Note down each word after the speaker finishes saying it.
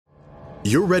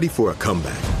You're ready for a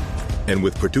comeback. And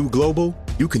with Purdue Global,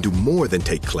 you can do more than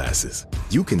take classes.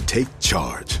 You can take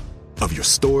charge of your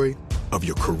story, of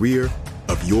your career,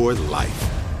 of your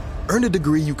life. Earn a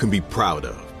degree you can be proud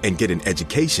of and get an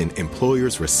education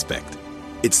employers respect.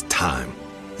 It's time,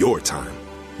 your time,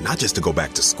 not just to go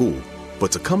back to school,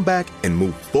 but to come back and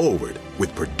move forward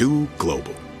with Purdue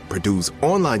Global, Purdue's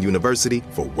online university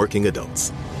for working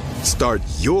adults. Start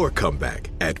your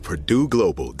comeback at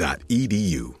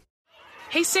purdueglobal.edu.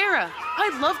 Hey Sarah,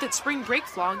 I love that spring break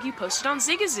vlog you posted on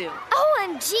Zigazoo.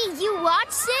 OMG, you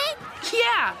watched it?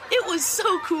 Yeah, it was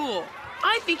so cool.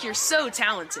 I think you're so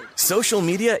talented. Social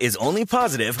media is only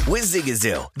positive with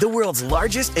Zigazoo, the world's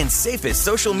largest and safest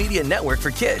social media network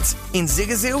for kids. In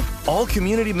Zigazoo, all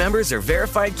community members are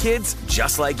verified kids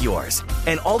just like yours,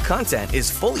 and all content is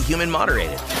fully human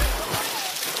moderated.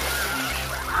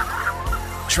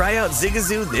 Try out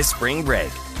Zigazoo this spring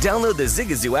break. Download the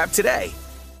Zigazoo app today.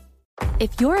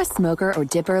 If you're a smoker or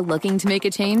dipper looking to make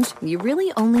a change, you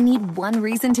really only need one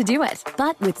reason to do it.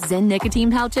 But with Zyn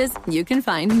nicotine pouches, you can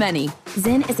find many.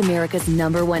 Zyn is America's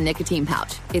 #1 nicotine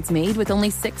pouch. It's made with only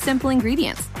 6 simple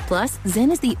ingredients. Plus,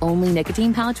 Zyn is the only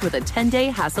nicotine pouch with a 10-day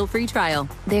hassle-free trial.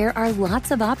 There are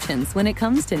lots of options when it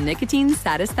comes to nicotine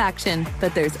satisfaction,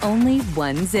 but there's only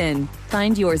one Zyn.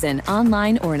 Find your Zyn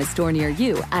online or in a store near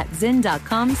you at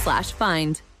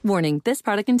zyn.com/find. Warning, this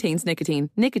product contains nicotine.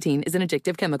 Nicotine is an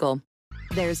addictive chemical.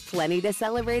 There's plenty to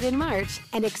celebrate in March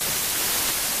and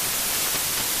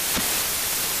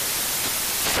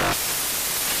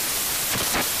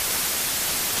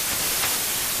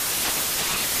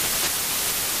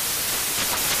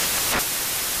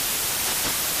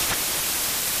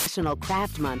National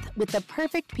Craft Month with the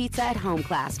perfect pizza at home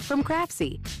class from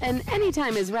Craftsy. And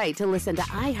anytime is right to listen to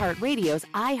iHeartRadio's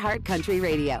iHeartCountry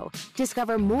Radio.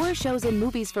 Discover more shows and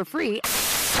movies for free.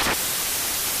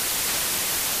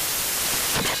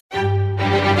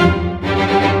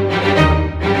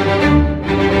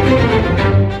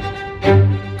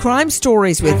 Crime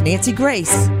Stories with Nancy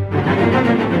Grace.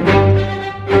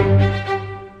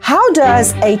 How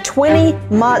does a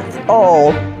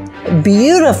 20-month-old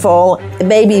beautiful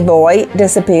baby boy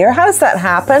disappear? How does that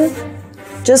happen?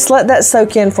 Just let that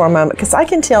soak in for a moment, because I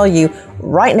can tell you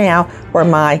right now where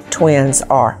my twins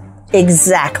are.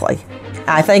 Exactly.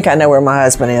 I think I know where my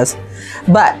husband is,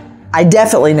 but I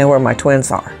definitely know where my twins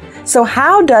are. So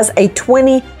how does a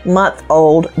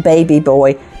 20-month-old baby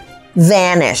boy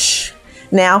vanish?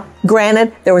 Now,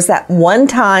 granted, there was that one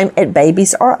time at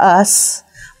Babies R Us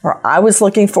where I was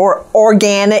looking for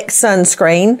organic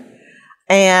sunscreen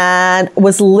and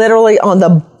was literally on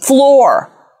the floor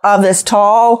of this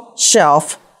tall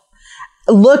shelf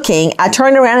looking. I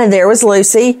turned around and there was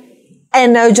Lucy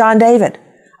and no John David.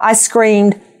 I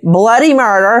screamed bloody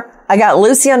murder. I got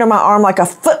Lucy under my arm like a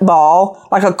football,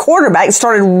 like a quarterback,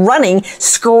 started running,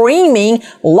 screaming,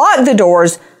 locked the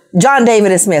doors. John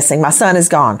David is missing. My son is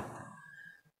gone.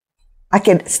 I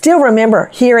could still remember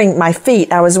hearing my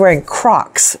feet. I was wearing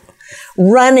Crocs,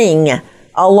 running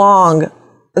along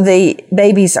the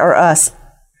Babies R Us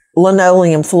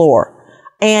linoleum floor.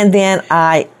 And then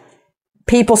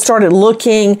people started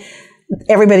looking.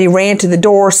 Everybody ran to the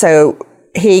door so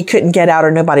he couldn't get out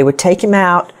or nobody would take him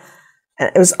out.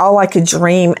 And it was all I could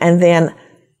dream. And then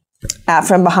out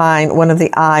from behind one of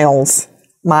the aisles,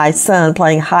 my son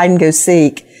playing hide and go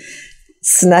seek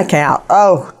snuck out.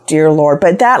 Oh, dear Lord.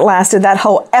 But that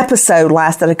whole episode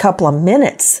lasted a couple of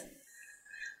minutes.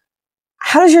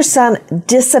 How does your son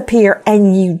disappear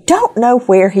and you don't know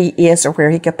where he is or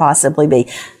where he could possibly be?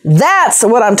 That's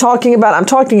what I'm talking about. I'm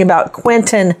talking about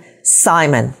Quentin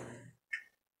Simon.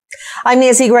 I'm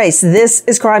Nancy Grace. This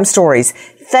is Crime Stories.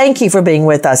 Thank you for being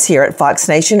with us here at Fox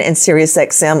Nation and Sirius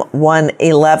XM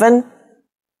 111.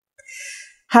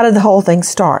 How did the whole thing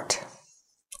start?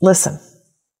 Listen.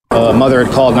 Mother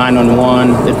had called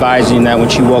 911 advising that when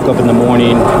she woke up in the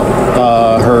morning,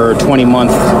 her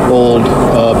 20-month-old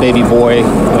baby boy,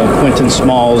 Quentin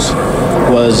Smalls,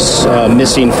 was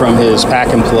missing from his pack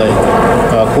and play.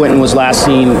 Quentin was last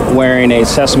seen wearing a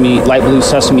light blue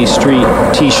Sesame Street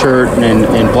t-shirt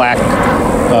and black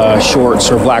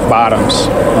shorts or black bottoms.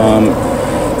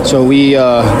 So we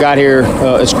got here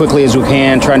as quickly as we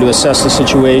can, trying to assess the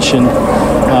situation,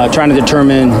 trying to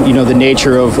determine, the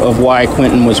nature of why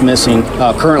Quentin was missing.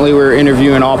 Currently, we're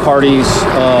interviewing all parties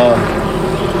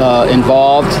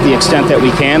involved to the extent that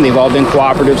we can. They've all been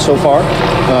cooperative so far,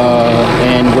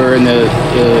 and we're in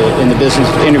the business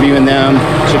of interviewing them,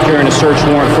 securing a search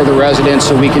warrant for the residence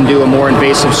so we can do a more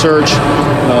invasive search.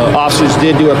 Officers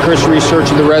did do a cursory search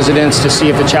of the residence to see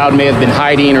if the child may have been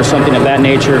hiding or something of that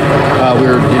nature. We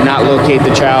did not locate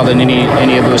the child in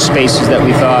any of those spaces that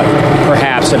we thought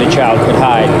perhaps that a child could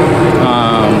hide.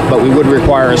 But we would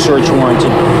require a search warrant to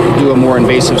do a more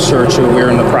invasive search, so we're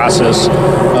in the process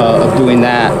of doing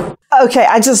that. Okay,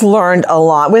 I just learned a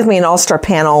lot. With me an all-star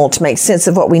panel to make sense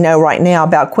of what we know right now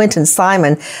about Quentin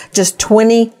Simon, just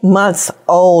 20 months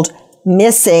old,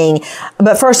 missing.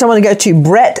 But first I want to go to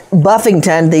Brett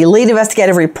Buffington, the lead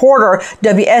investigative reporter,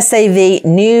 WSAV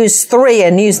News 3,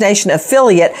 a News Nation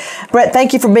affiliate. Brett,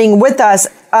 thank you for being with us.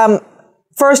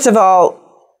 First of all,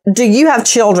 do you have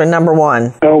children, number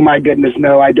one? Oh, my goodness,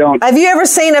 no, I don't. Have you ever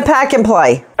seen a pack and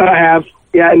play? I have.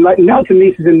 Yeah, and now to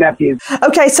nieces and nephews.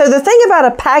 Okay, so the thing about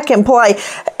a pack and play,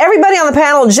 everybody on the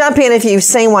panel, jump in if you've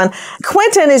seen one.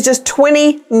 Quentin is just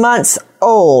 20 months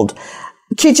old.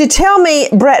 Could you tell me,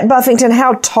 Brett Buffington,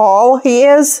 how tall he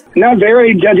is? Not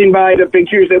very, judging by the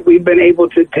pictures that we've been able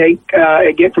to take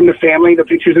and get from the family, the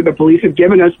pictures that the police have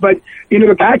given us. But,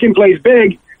 the pack and play is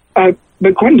big.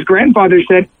 But Quentin's grandfather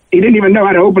said he didn't even know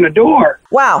how to open a door.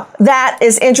 Wow, that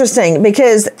is interesting,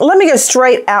 because let me go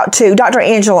straight out to Dr.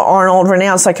 Angela Arnold,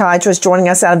 renowned psychiatrist, joining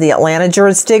us out of the Atlanta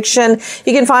jurisdiction.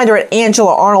 You can find her at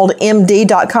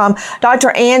angelaarnoldmd.com.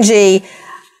 Dr. Angie,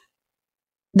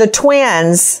 the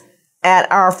twins at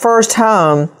our first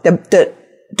home, the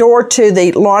door to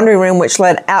the laundry room, which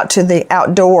led out to the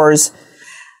outdoors,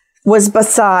 was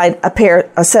beside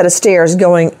a set of stairs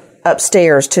going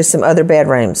upstairs to some other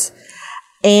bedrooms.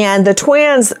 And the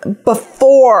twins,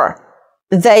 before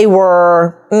they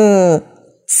were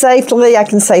safely, I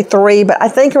can say 3, but I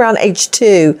think around age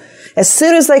 2, as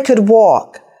soon as they could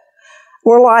walk,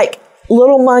 were like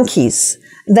little monkeys.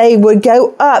 They would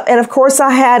go up, and of course I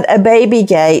had a baby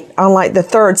gate on like the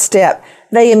 3rd step.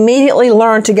 They immediately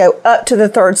learned to go up to the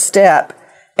 3rd step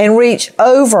and reach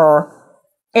over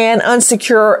and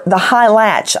unsecure the high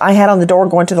latch I had on the door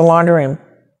going to the laundry room.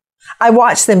 I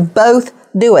watched them both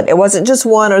do it. It wasn't just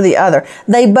one or the other.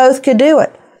 They both could do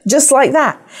it, just like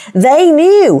that. They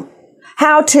knew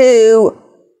how to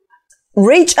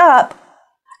reach up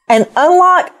and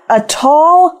unlock a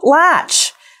tall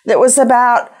latch that was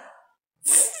about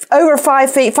over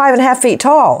 5 feet, 5.5 feet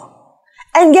tall,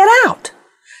 and get out.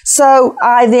 So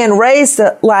I then raised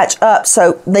the latch up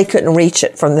so they couldn't reach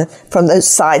it from those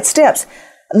side steps.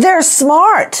 They're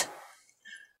smart.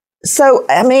 So,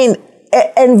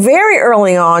 and very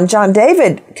early on, John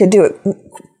David could do it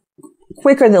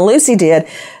quicker than Lucy did,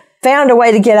 found a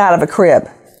way to get out of a crib.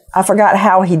 I forgot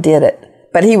how he did it,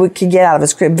 but he could get out of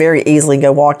his crib very easily and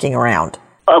go walking around.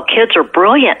 Oh, kids are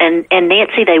brilliant. And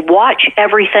Nancy, they watch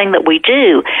everything that we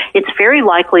do. It's very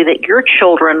likely that your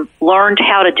children learned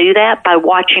how to do that by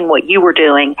watching what you were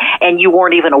doing, and you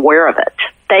weren't even aware of it.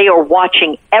 They are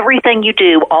watching everything you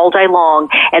do all day long,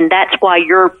 and that's why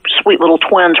your sweet little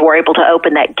twins were able to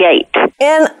open that gate.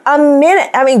 In a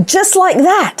minute, just like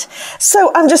that. So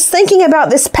I'm just thinking about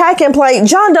this pack and play.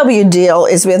 John W. Deal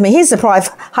is with me. He's a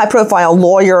high-profile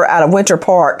lawyer out of Winter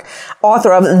Park,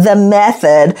 author of The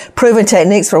Method, Proven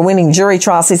Techniques for Winning Jury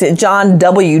Trials. He's at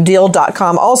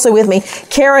johnwdeal.com. Also with me,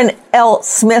 Karen L.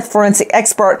 Smith, forensic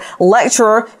expert,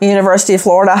 lecturer, University of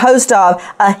Florida, host of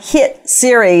a hit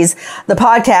series, the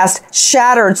podcast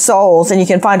Shattered Souls, and you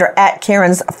can find her at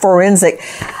Karen's Forensic.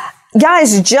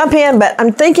 Guys, jump in, but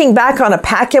I'm thinking back on a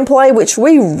pack and play, which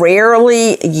we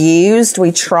rarely used.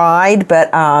 We tried, but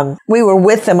we were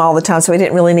with them all the time, so we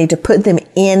didn't really need to put them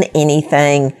in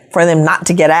anything for them not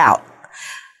to get out.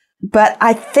 But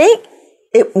I think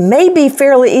it may be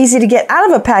fairly easy to get out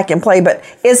of a pack and play, but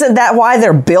isn't that why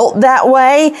they're built that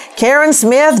way? Karen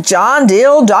Smith, John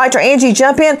Deal, Dr. Angie,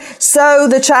 jump in, so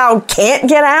the child can't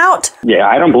get out? Yeah,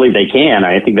 I don't believe they can.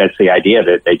 I think that's the idea,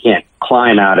 that they can't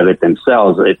climb out of it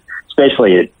themselves,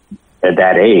 especially at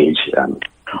that age.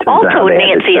 Also,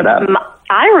 Nancy,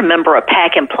 I remember a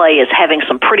pack and play as having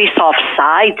some pretty soft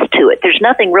sides to it. There's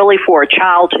nothing really for a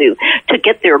child to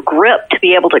get their grip to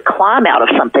be able to climb out of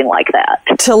something like that.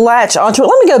 To latch onto it.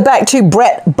 Let me go back to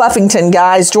Brett Buffington,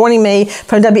 guys, joining me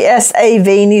from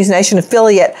WSAV News Nation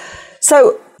affiliate.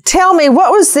 So tell me,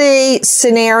 what was the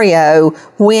scenario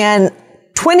when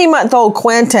 20-month-old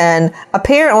Quentin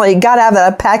apparently got out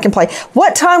of the pack and play?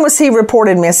 What time was he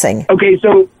reported missing? Okay,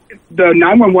 so the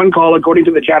 911 call, according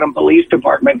to the Chatham Police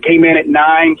Department, came in at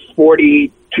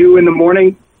 9:42 in the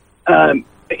morning.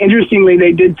 Interestingly,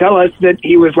 they did tell us that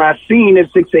he was last seen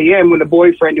at 6 a.m. when the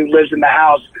boyfriend who lives in the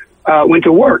house went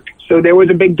to work. So there was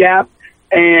a big gap.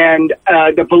 and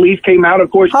the police came out,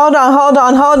 of course. Hold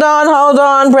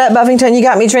on. Brett Buffington, you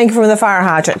got me drinking from the fire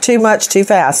hydrant. Too much, too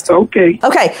fast. Okay.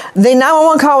 The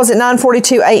 911 call was at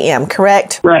 9:42 a.m.,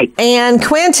 correct? Right. And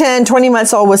Quentin, 20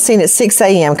 months old, was seen at 6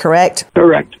 a.m., correct?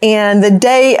 Correct. And the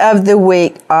day of the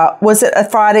week, was it a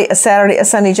Friday, a Saturday, a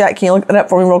Sunday? Jack, can you look it up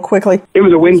for me real quickly? It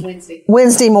was a Wednesday.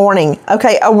 Wednesday morning.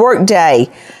 Okay, a work day.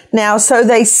 Now, so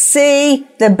they see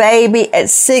the baby at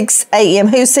 6 a.m.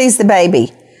 Who sees the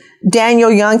baby? Daniel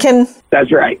Youngkin?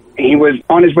 That's right. He was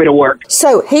on his way to work.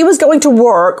 So he was going to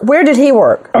work. Where did he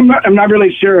work? I'm not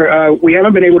really sure. We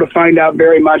haven't been able to find out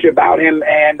very much about him,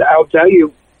 and I'll tell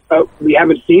you, we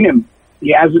haven't seen him.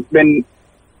 He hasn't been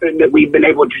that we've been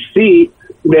able to see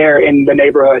there in the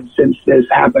neighborhood since this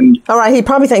happened. All right. He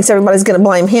probably thinks everybody's going to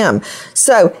blame him.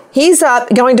 So he's up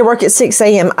going to work at 6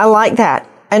 a.m. I like that.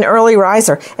 An early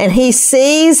riser. And he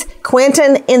sees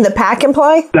Quentin in the pack and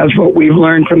play? That's what we've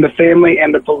learned from the family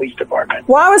and the police department.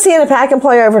 Why was he in a pack and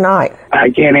play overnight? I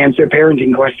can't answer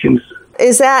parenting questions.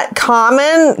 Is that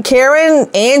common? Karen,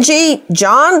 Angie,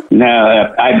 John?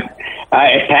 No,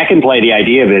 pack and play, the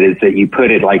idea of it is that you put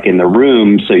it like in the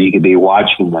room so you could be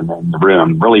watching them in the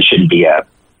room. Really shouldn't be a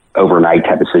overnight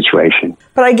type of situation.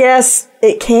 But I guess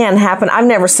it can happen. I've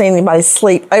never seen anybody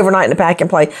sleep overnight in a pack and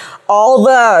play.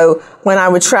 Although, when I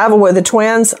would travel with the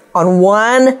twins, on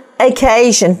one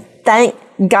occasion, thank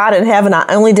God in heaven, I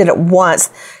only did it once.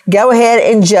 Go ahead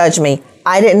and judge me.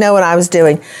 I didn't know what I was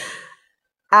doing.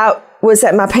 I was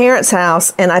at my parents'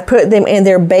 house, and I put them in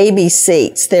their baby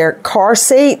seats, their car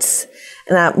seats,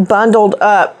 and I bundled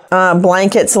up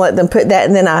blankets and let them put that,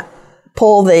 and then I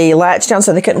pulled the latch down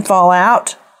so they couldn't fall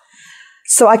out,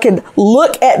 so I could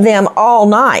look at them all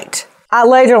night. I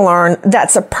later learned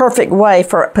that's a perfect way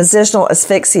for positional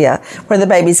asphyxia, where the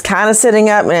baby's kind of sitting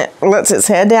up and it lets its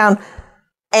head down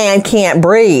and can't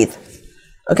breathe.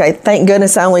 Okay, thank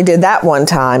goodness I only did that one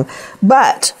time.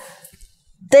 But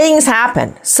things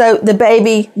happen. So the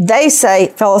baby, they say,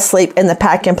 fell asleep in the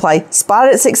pack and play,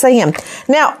 spotted at 6 a.m.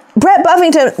 Now, Brett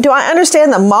Buffington, do I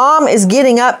understand the mom is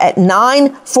getting up at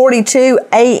 9:42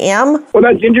 a.m.? Well,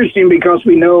 that's interesting because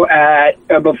we know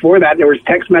before that there was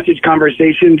text message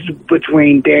conversations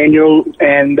between Daniel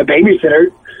and the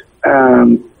babysitter.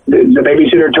 The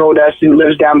babysitter told us, who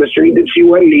lives down the street, that she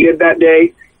wasn't needed that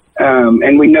day.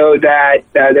 And we know that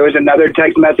there was another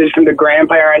text message from the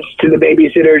grandparents to the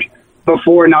babysitters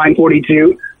before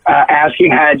 9:42,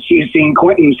 asking had she seen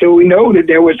Quentin. So we know that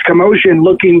there was commotion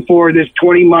looking for this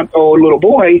 20-month-old little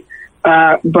boy,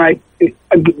 but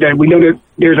we know that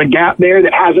there's a gap there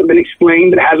that hasn't been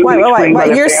explained.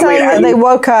 Wait. You're saying that they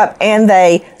woke up and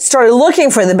they started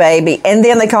looking for the baby, and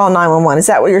then they called 911. Is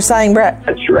that what you're saying, Brett?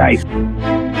 That's right.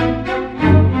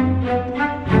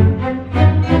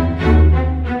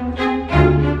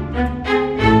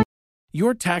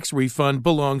 Your tax refund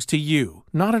belongs to you,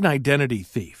 not an identity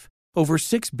thief. Over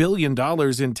 $6 billion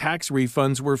in tax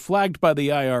refunds were flagged by the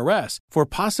IRS for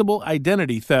possible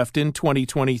identity theft in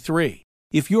 2023.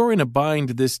 If you're in a bind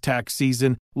this tax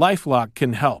season, LifeLock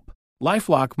can help.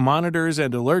 LifeLock monitors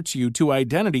and alerts you to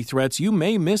identity threats you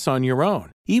may miss on your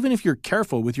own, even if you're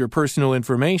careful with your personal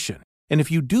information. And if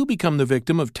you do become the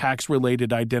victim of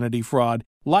tax-related identity fraud,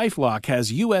 LifeLock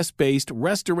has U.S.-based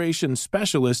restoration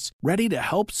specialists ready to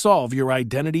help solve your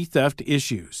identity theft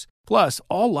issues. Plus,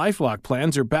 all LifeLock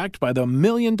plans are backed by the $1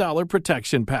 Million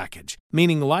Protection Package,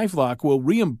 meaning LifeLock will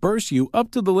reimburse you up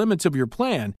to the limits of your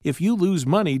plan if you lose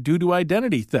money due to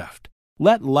identity theft.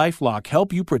 Let LifeLock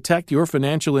help you protect your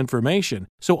financial information,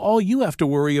 so all you have to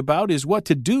worry about is what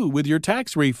to do with your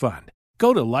tax refund.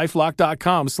 Go to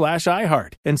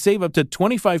LifeLock.com/iHeart and save up to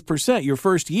 25% your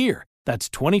first year. That's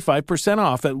 25%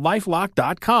 off at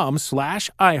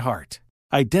LifeLock.com/iHeart.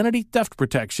 Identity theft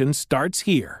protection starts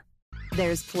here.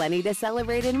 There's plenty to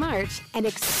celebrate in March and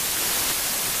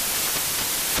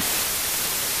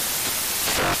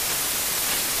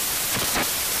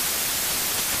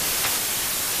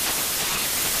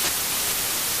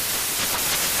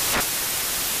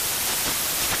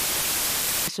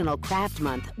National Craft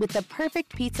Month with the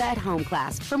perfect pizza at home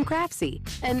class from Craftsy.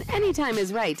 And anytime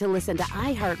is right to listen to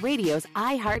iHeartRadio's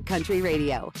iHeart Country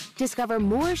Radio. Discover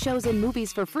more shows and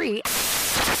movies for free.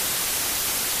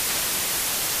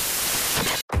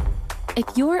 If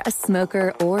you're a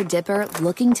smoker or dipper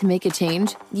looking to make a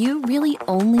change, you really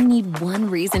only need one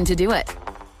reason to do it.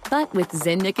 But with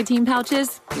Zyn nicotine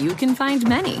pouches, you can find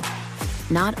many.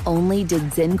 Not only did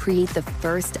Zyn create the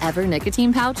first ever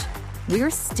nicotine pouch,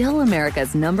 we're still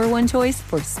America's #1 choice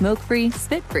for smoke-free,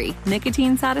 spit-free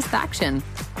nicotine satisfaction.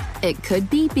 It could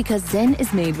be because Zyn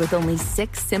is made with only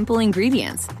 6 simple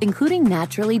ingredients, including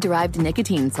naturally derived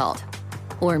nicotine salt.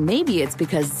 Or maybe it's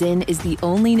because Zyn is the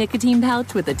only nicotine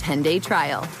pouch with a 10-day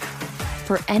trial.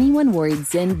 For anyone worried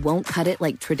Zyn won't cut it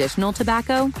like traditional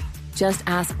tobacco, just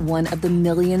ask one of the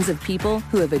millions of people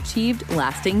who have achieved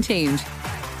lasting change.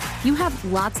 You have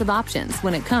lots of options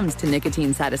when it comes to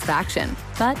nicotine satisfaction,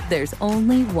 but there's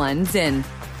only one Zyn.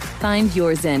 Find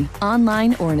your Zyn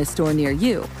online or in a store near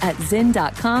you at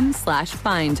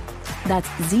zyn.com/find. That's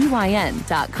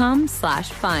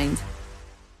ZYN.com/find.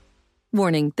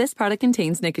 Warning, this product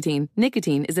contains nicotine.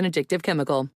 Nicotine is an addictive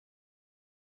chemical.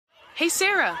 Hey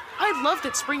Sarah, I loved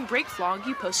that spring break vlog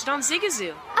you posted on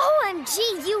Zigazoo. OMG,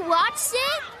 you watched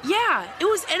it? Yeah, it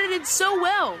was edited so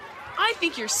well. I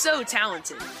think you're so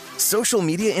talented. Social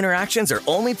media interactions are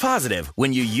only positive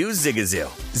when you use Zigazoo.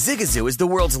 Zigazoo is the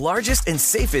world's largest and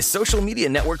safest social media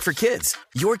network for kids.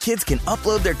 Your kids can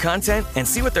upload their content and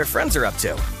see what their friends are up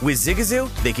to. With Zigazoo,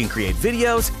 they can create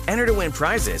videos, enter to win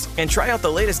prizes, and try out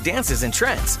the latest dances and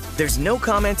trends. There's no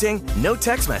commenting, no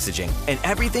text messaging, and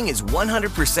everything is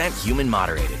 100% human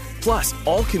moderated. Plus,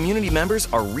 all community members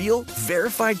are real,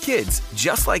 verified kids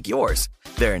just like yours.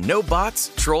 There are no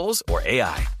bots, trolls, or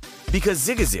AI. Because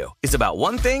Zigazoo is about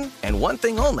one thing and one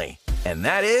thing only, and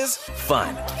that is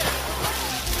fun.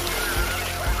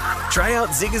 Try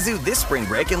out Zigazoo this spring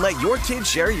break and let your kids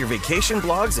share your vacation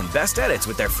blogs and best edits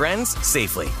with their friends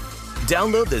safely.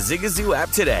 Download the Zigazoo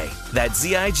app today. That's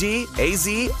Zigazoo.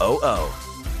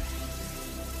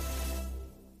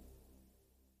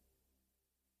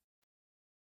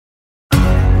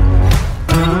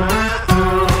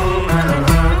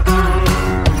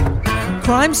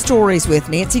 Crime Stories with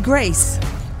Nancy Grace.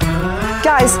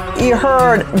 Guys, you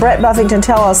heard Brett Buffington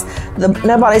tell us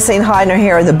nobody's seen hide nor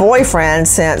hair of the boyfriend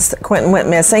since Quentin went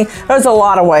missing. There's a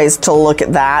lot of ways to look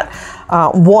at that.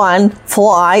 One,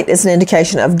 flight is an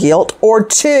indication of guilt. Or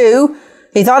two,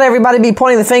 he thought everybody would be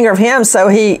pointing the finger of him, so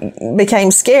he became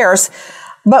scarce.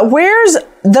 But where's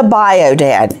the bio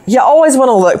dad? You always want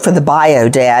to look for the bio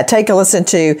dad. Take a listen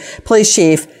to Police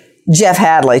Chief Jeff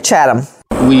Hadley, Chatham.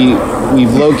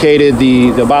 We've located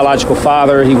the biological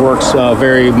father. He works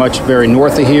very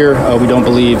north of here. We don't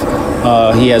believe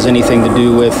he has anything to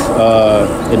do with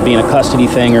it being a custody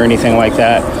thing or anything like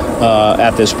that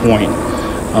at this point.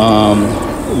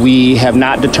 We have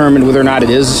not determined whether or not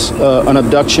it is an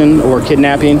abduction or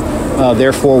kidnapping.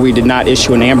 Therefore, we did not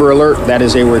issue an Amber Alert. That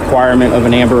is a requirement of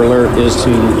an Amber Alert, is to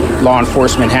law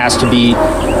enforcement has to be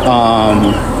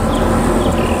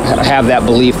have that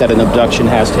belief that an abduction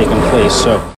has taken place.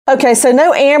 Okay, so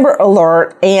no Amber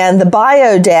Alert, and the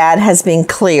bio dad has been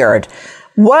cleared.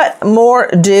 What more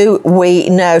do we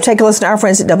know? Take a listen to our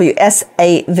friends at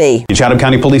WSAV. The Chatham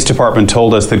County Police Department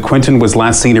told us that Quentin was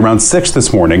last seen around 6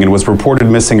 this morning and was reported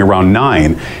missing around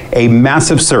 9. A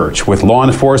massive search with law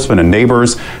enforcement and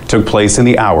neighbors took place in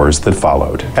the hours that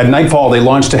followed. At nightfall, they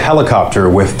launched a helicopter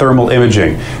with thermal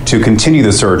imaging to continue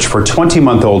the search for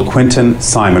 20-month-old Quentin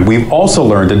Simon. We've also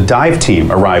learned a dive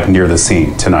team arrived near the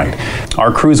scene tonight.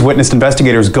 Our crews witnessed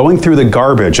investigators going through the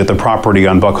garbage at the property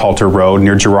on Buckhalter Road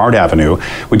near Girard Avenue.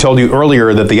 We told you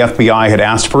earlier that the FBI had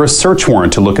asked for a search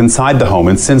warrant to look inside the home,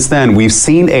 and since then, we've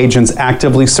seen agents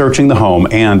actively searching the home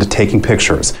and taking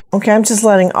pictures. Okay, I'm just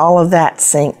letting all of that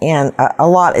sink in. A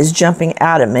lot is jumping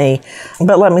out at me,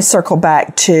 but let me circle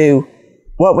back to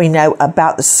what we know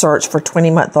about the search for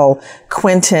 20-month-old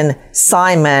Quentin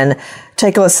Simon.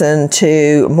 Take a listen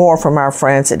to more from our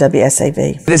friends at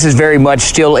WSAV. This is very much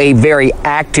still a very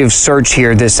active search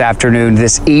here this afternoon,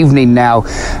 this evening now,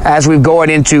 as we've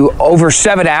gone into over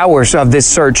 7 hours of this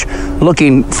search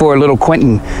looking for little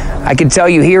Quentin. I can tell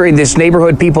you here in this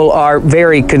neighborhood, people are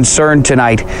very concerned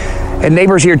tonight. And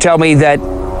neighbors here tell me that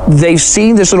they've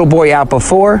seen this little boy out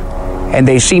before, and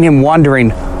they've seen him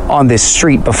wandering on this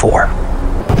street before.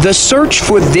 The search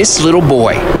for this little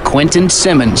boy, Quentin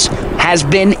Simmons, has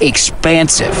been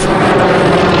expansive.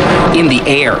 In the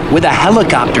air with a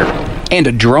helicopter and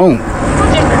a drone.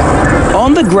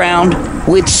 On the ground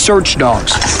with search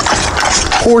dogs,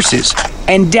 horses,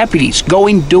 and deputies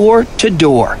going door to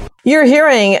door. You're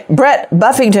hearing Brett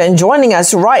Buffington joining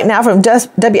us right now from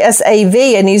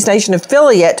WSAV, a News Nation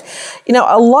affiliate. You know,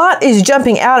 a lot is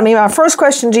jumping out at me. My first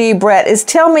question to you, Brett, is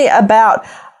tell me about,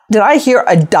 did I hear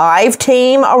a dive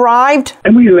team arrived?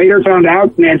 And we later found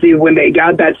out, Nancy, when they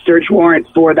got that search warrant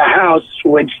for the house,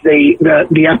 which the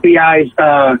FBI's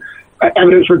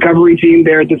evidence recovery team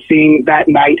there at the scene that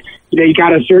night, they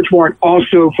got a search warrant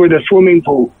also for the swimming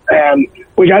pool,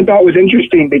 which I thought was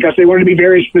interesting because they wanted to be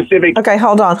very specific. Okay,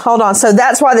 hold on. So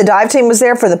that's why the dive team was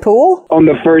there for the pool? On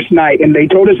the first night, and they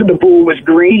told us that the pool was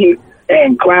green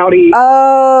and cloudy.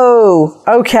 Oh,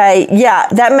 okay. Yeah,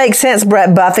 that makes sense,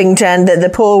 Brett Buffington, that the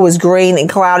pool was green and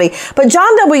cloudy. But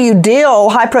John W. Dill,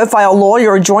 high-profile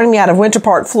lawyer joining me out of Winter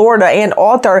Park, Florida, and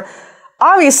author,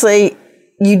 obviously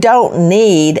you don't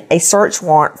need a search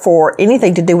warrant for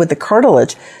anything to do with the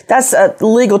curtilage. That's a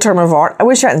legal term of art. I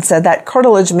wish I hadn't said that.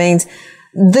 Curtilage means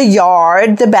the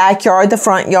yard, the backyard, the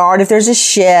front yard, if there's a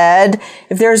shed,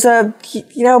 if there's a,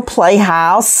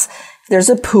 playhouse, if there's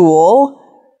a pool.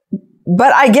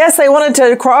 But I guess they wanted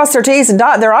to cross their T's and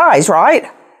dot their I's, right?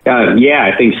 Yeah,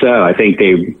 I think so. I think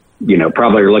they,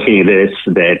 probably are looking at this,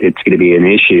 that it's going to be an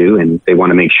issue, and they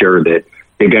want to make sure that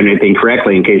they've done everything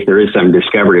correctly in case there is some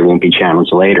discovery. It won't be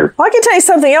challenged later. Well, I can tell you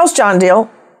something else, John Dill.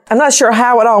 I'm not sure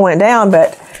how it all went down,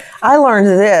 but I learned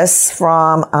this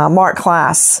from Mark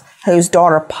Klass, whose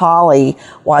daughter Polly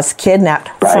was kidnapped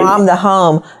from the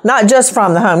home, not just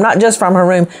from the home, not just from her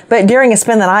room, but during a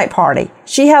spend the night party.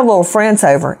 She had little friends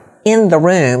over in the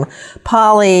room.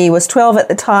 Polly was 12 at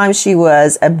the time. She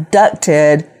was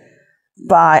abducted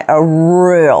by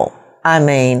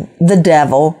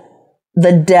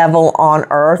the devil on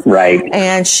earth. Right.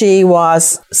 And she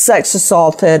was sex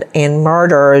assaulted and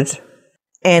murdered.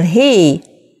 And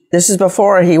this is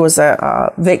before he was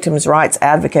a victim's rights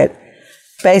advocate,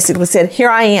 basically said, here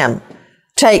I am.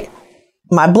 Take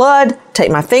my blood,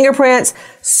 take my fingerprints,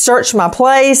 search my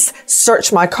place,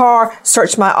 search my car,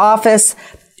 search my office.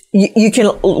 You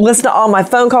can listen to all my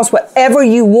phone calls, whatever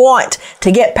you want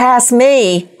to get past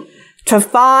me to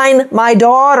find my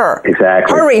daughter.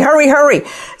 Exactly. Hurry.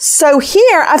 So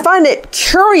here, I find it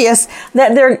curious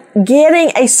that they're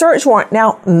getting a search warrant.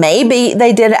 Now, maybe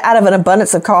they did it out of an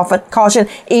abundance of caution,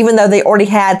 even though they already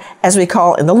had, as we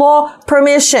call in the law,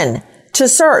 permission to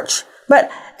search.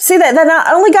 But see that they not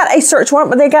only got a search warrant,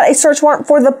 but they got a search warrant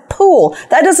for the pool.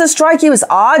 That doesn't strike you as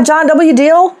odd, John W.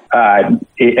 Dill?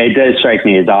 It does strike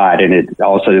me as odd, and it's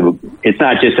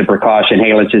not just a precaution.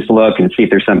 Hey, let's just look and see if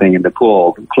there's something in the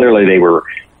pool. Clearly, they were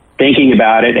thinking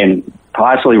about it, and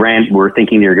possibly were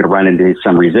thinking they were going to run into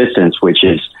some resistance, which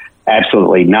is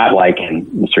absolutely not like in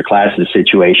Mr. Klass's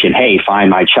situation. Hey,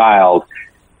 find my child.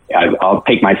 I'll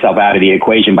take myself out of the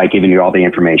equation by giving you all the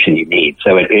information you need.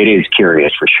 So it is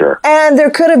curious for sure. And there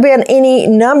could have been any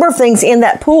number of things in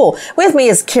that pool. With me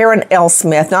is Karen L.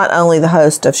 Smith, not only the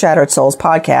host of Shattered Souls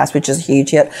podcast, which is a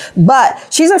huge hit, but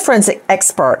she's a forensic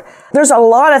expert. There's a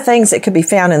lot of things that could be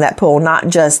found in that pool, not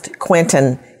just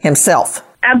Quentin himself.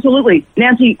 Absolutely.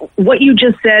 Nancy, what you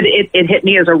just said, it hit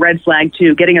me as a red flag,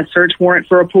 too, getting a search warrant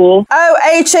for a pool.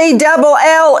 OHELLNO,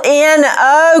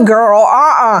 girl.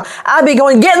 I'd be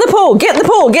going, get in the pool. I'd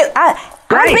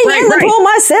be in the pool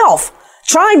myself,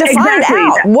 trying to find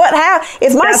out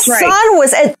if my son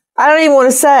was at, I don't even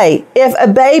want to say, if a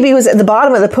baby was at the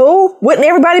bottom of the pool, wouldn't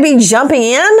everybody be jumping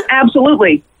in?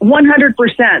 Absolutely.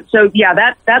 100%. So yeah,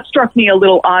 that struck me a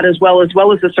little odd as well as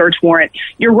the search warrant.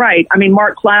 You're right. I mean,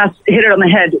 Mark Klass hit it on the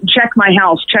head. Check my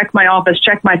house, check my office,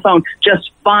 check my phone, just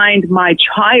find my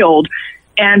child.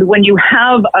 And when you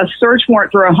have a search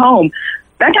warrant for a home,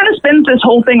 that kind of spins this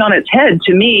whole thing on its head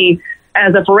to me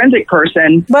as a forensic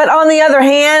person. But on the other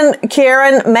hand,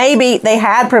 Karen, maybe they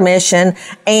had permission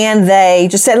and they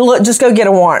just said, look, just go get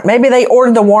a warrant. Maybe they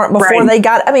ordered the warrant before they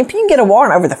got, you can get a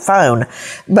warrant over the phone,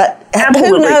 but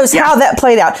who knows how that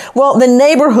played out. Well, the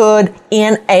neighborhood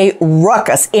in a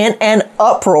ruckus, in an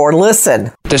uproar.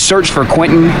 Listen. The search for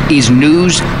Quentin is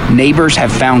news neighbors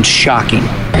have found shocking.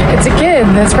 It's a kid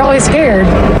that's probably scared.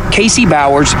 Casey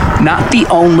Bowers, not the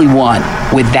only one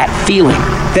with that feeling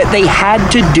that they had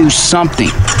to do something.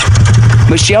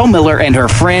 Michelle Miller and her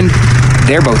friend,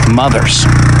 they're both mothers.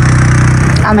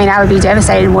 I mean, I would be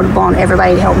devastated and would want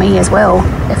everybody to help me as well.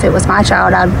 If it was my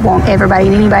child, I'd want everybody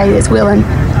and anybody that's willing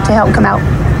to help come out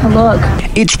and look.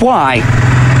 It's why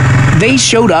they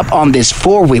showed up on this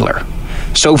four-wheeler.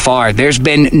 So far, there's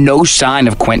been no sign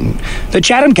of Quentin. The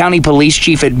Chatham County Police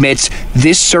Chief admits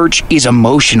this search is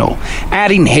emotional,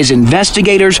 adding his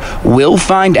investigators will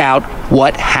find out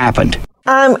what happened.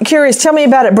 I'm curious. Tell me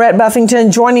about it, Brett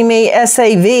Buffington, joining me,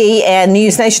 SAV and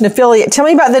News Nation affiliate. Tell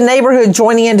me about the neighborhood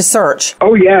joining in to search.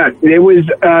 Oh, yeah. It was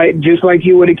just like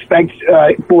you would expect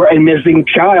for a missing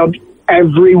child.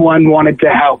 Everyone wanted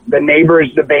to help. The neighbors,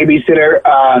 the babysitter,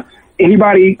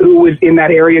 anybody who was in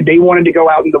that area, they wanted to go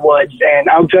out in the woods. And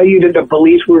I'll tell you that the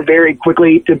police were very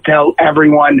quickly to tell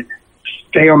everyone,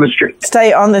 stay on the street.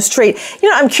 Stay on the street.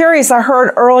 I'm curious. I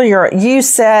heard earlier you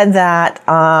said that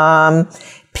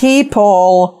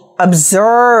people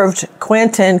observed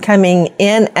Quentin coming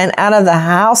in and out of the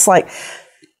house, like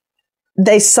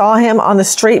they saw him on the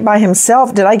street by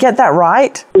himself. Did I get that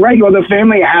right? Right. Well, the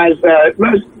family has,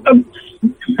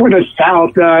 for the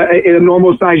south, in a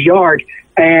normal-sized yard.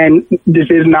 And this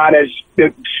is not a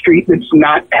street that's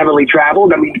not heavily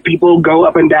traveled. I mean, people go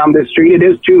up and down this street. It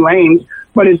is 2 lanes,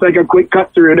 but it's like a quick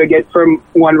cut through to get from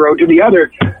one road to the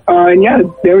other. And yeah,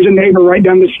 there was a neighbor right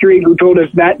down the street who told us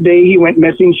that day he went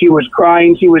missing, she was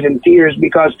crying, she was in tears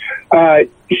because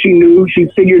she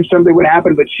figured something would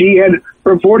happen, but she had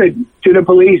reported to the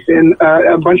police, and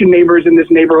a bunch of neighbors in this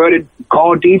neighborhood had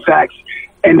called DFACS.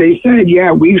 And they said,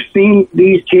 yeah, we've seen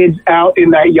these kids out in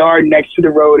that yard next to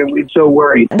the road, and we're so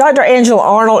worried. Dr. Angela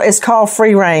Arnold is called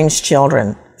free-range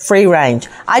children. Free range.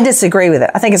 I disagree with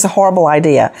it. I think it's a horrible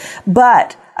idea.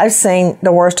 But I've seen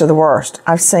the worst of the worst.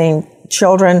 I've seen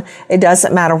children, it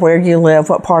doesn't matter where you live,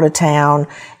 what part of town.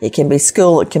 It can be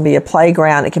school, it can be a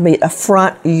playground, it can be a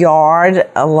front yard,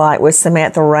 like with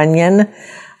Samantha Runyon.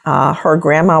 Her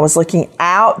grandma was looking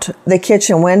out the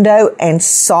kitchen window and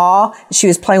saw she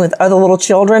was playing with other little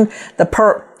children. The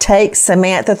perp takes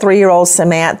Samantha, 3-year-old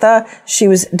Samantha. She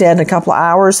was dead in a couple of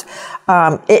hours.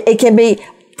 It can be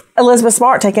Elizabeth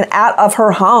Smart taken out of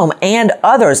her home and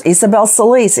others. Isabel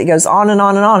Solis. It goes on and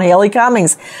on and on. Haley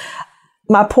Cummings.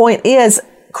 My point is,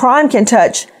 crime can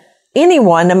touch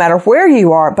anyone, no matter where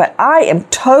you are, but I am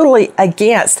totally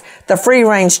against the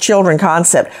free-range children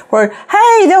concept where,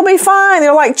 hey, they'll be fine.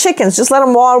 They're like chickens. Just let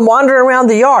them wander around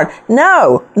the yard.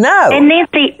 No. And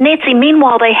Nancy,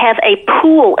 meanwhile, they have a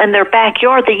pool in their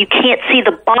backyard that you can't see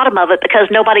the bottom of it because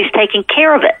nobody's taking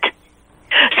care of it.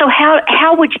 So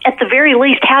how would you, at the very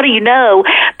least, how do you know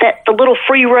that the little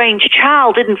free-range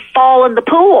child didn't fall in the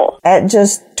pool? At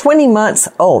just 20 months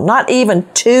old, not even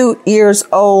 2 years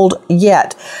old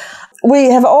yet.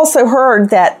 We have also heard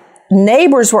that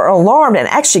neighbors were alarmed and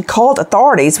actually called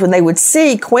authorities when they would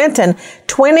see Quentin,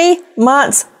 20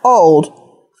 months old,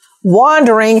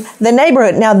 wandering the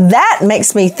neighborhood. Now that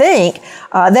makes me think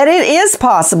that it is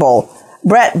possible,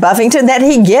 Brett Buffington, that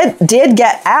he did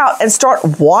get out and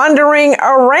start wandering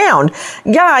around.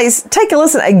 Guys, take a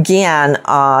listen again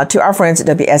to our friends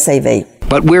at WSAV.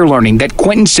 But we're learning that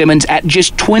Quentin Simmons, at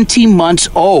just 20 months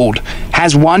old,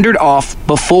 has wandered off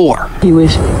before. He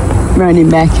was running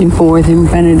back and forth in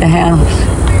front of the house,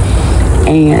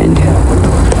 and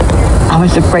I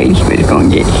was afraid he was going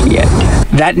to get hit.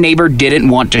 That neighbor didn't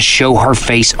want to show her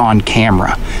face on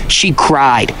camera. She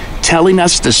cried, telling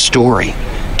us the story.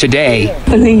 Today, a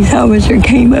police officer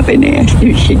came up and asked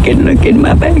if she could look in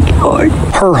my backyard.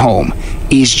 Her home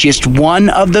is just one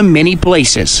of the many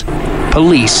places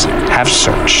police have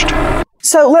searched.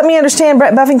 So let me understand,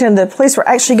 Brett Buffington, the police were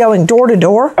actually going door to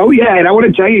door? Oh, yeah, and I want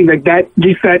to tell you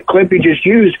that clip you just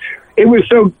used, it was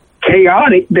so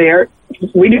chaotic there,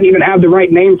 we didn't even have the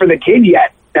right name for the kid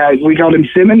yet. We called him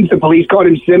Simmons, the police called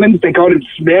him Simmons, they called him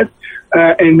Smith,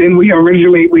 and then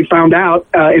we found out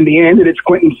in the end that it's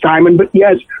Quentin Simon. But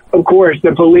yes, of course,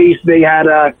 the police, they had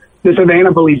the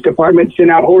Savannah Police Department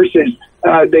sent out horses.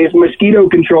 There's mosquito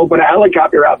control, put a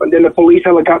helicopter up, and then the police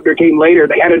helicopter came later.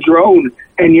 They had a drone,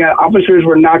 and yeah, officers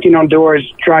were knocking on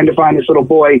doors trying to find this little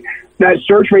boy. That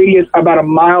search radius about a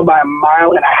mile by a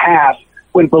mile and a half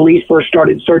when police first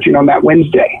started searching on that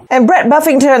Wednesday. And Brett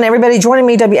Buffington, everybody joining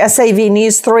me, WSAV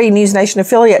News 3, News Nation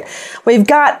affiliate. We've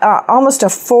got almost a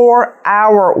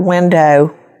 4-hour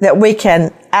window that we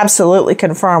can absolutely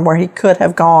confirm where he could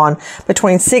have gone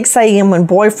between 6 a.m. when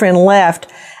boyfriend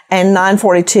left and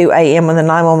 9:42 a.m. when the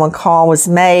 911 call was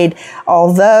made.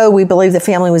 Although we believe the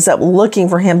family was up looking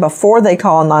for him before they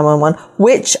called 911,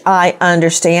 which I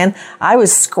understand. I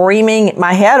was screaming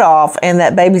my head off in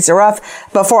that Babies R Us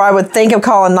before I would think of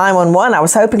calling 911. I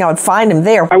was hoping I would find him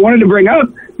there. I wanted to bring up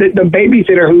that the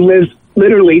babysitter who lives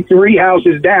literally 3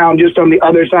 houses down, just on the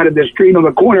other side of the street on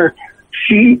the corner,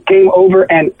 she came over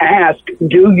and asked,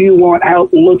 do you want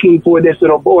help looking for this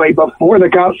little boy, before the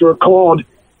cops were called?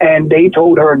 And they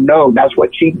told her no. That's what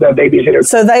the babysitter.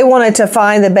 So they wanted to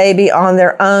find the baby on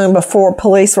their own before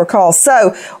police were called.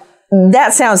 So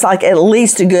that sounds like at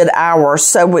least a good hour.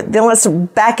 So then let's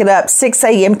back it up, 6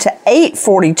 a.m. to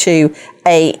 8:42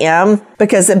 a.m.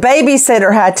 because the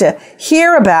babysitter had to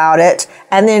hear about it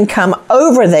and then come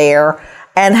over there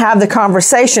and have the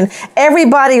conversation.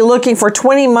 Everybody looking for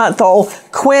 20-month-old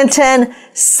Quentin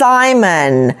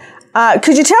Simon.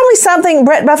 Could you tell me something,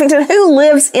 Brett Buffington, who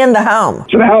lives in the home?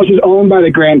 So the house is owned by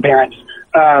the grandparents,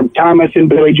 Thomas and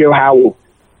Billy Joe Howell.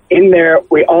 In there,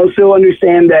 we also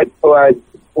understand that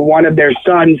one of their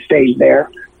sons stays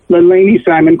there. LaLaney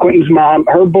Simon, Quentin's mom,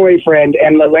 her boyfriend,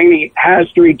 and LaLaney has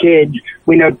 3 kids.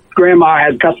 We know Grandma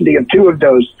has custody of 2 of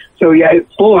those. So, yeah,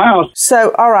 it's full house.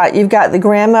 So, all right, you've got the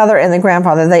grandmother and the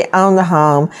grandfather. They own the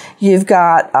home. You've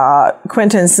got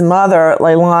Quentin's mother,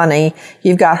 Leilani.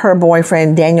 You've got her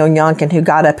boyfriend, Daniel Youngkin, who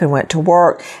got up and went to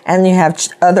work. And you have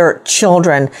other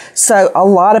children. So, a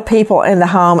lot of people in the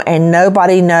home, and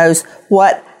nobody knows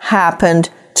what happened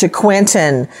to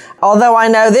Quentin. Although I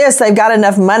know this, they've got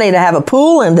enough money to have a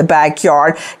pool in the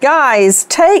backyard. Guys,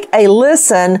 take a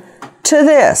listen to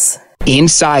this.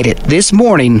 Inside it this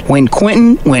morning when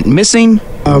Quentin went missing.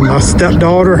 My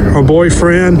stepdaughter, her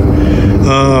boyfriend,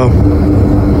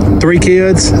 3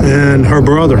 kids, and her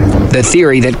brother. The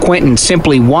theory that Quentin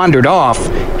simply wandered off,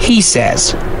 he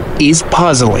says, is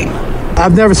puzzling.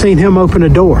 I've never seen him open a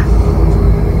door.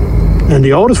 And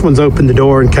the oldest one's opened the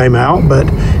door and came out, but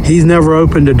he's never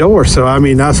opened the door. So, I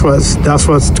mean, that's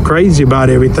what's crazy about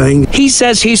everything. He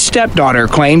says his stepdaughter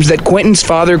claims that Quentin's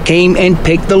father came and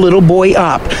picked the little boy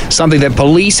up, something that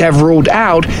police have ruled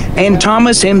out, and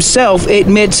Thomas himself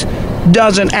admits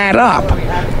doesn't add up.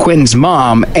 Quentin's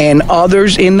mom and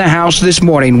others in the house this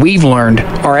morning, we've learned,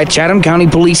 are at Chatham County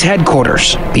Police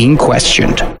Headquarters being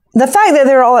questioned. The fact that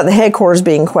they're all at the headquarters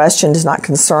being questioned does not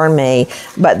concern me,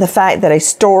 but the fact that a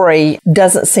story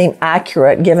doesn't seem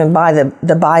accurate given by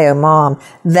the bio mom,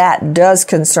 that does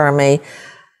concern me.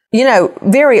 You know,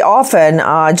 very often,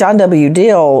 John W.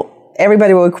 Deal,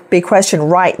 everybody would be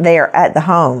questioned right there at the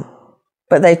home,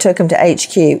 but they took him to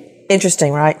HQ.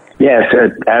 Interesting, right? Yes,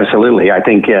 absolutely. I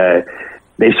think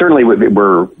they certainly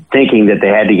were thinking that they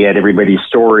had to get everybody's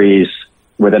stories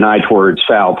with an eye towards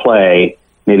foul play,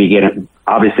 maybe get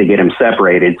them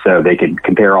separated so they could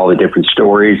compare all the different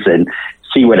stories and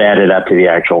see what added up to the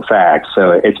actual facts.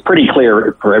 So it's pretty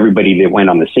clear for everybody that went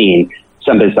on the scene,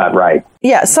 something's not right.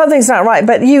 Yeah, something's not right.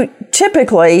 But you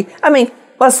typically, I mean,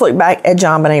 let's look back at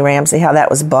John Benet Ramsey, how that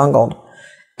was bungled.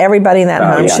 Everybody in that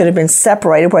home should have been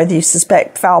separated, whether you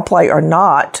suspect foul play or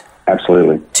not.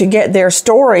 Absolutely. To get their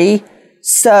story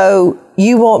so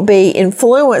you won't be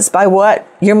influenced by what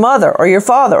your mother or your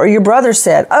father or your brother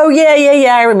said. Oh,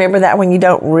 yeah, I remember that, when you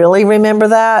don't really remember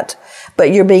that,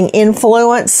 but you're being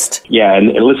influenced. Yeah, and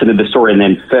listen to the story and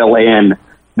then fill in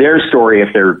their story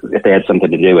if they had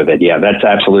something to do with it. Yeah, that's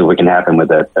absolutely what can happen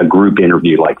with a group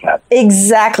interview like that.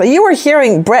 Exactly. You were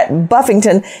hearing Brett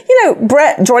Buffington. You know,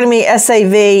 Brett joining me,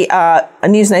 SAV, a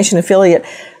News Nation affiliate.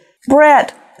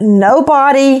 Brett,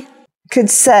 nobody could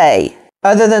say,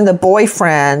 other than the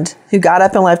boyfriend who got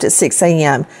up and left at 6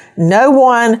 a.m., no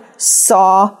one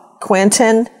saw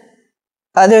Quentin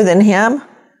other than him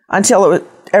until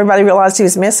everybody realized he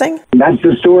was missing? That's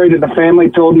the story that the family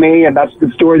told me, and that's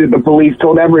the story that the police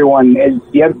told everyone. There's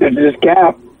this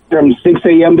gap from 6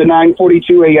 a.m. to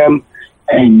 9:42 a.m.,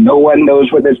 and no one knows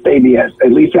where this baby is.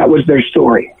 At least that was their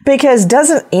story. Because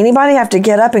doesn't anybody have to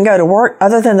get up and go to work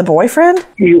other than the boyfriend?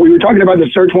 We were talking about the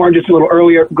search warrant just a little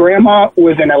earlier. Grandma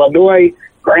was in Illinois.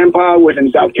 Grandpa was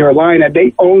in South Carolina.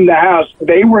 They owned the house.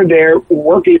 They were there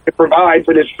working to provide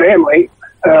for this family.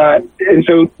 And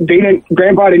so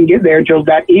Grandpa didn't get there until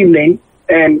that evening,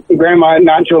 and Grandma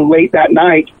not until late that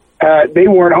night. They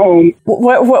weren't home.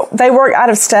 What, they work out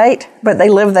of state, but they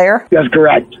live there? That's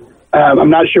correct. I'm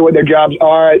not sure what their jobs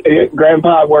are.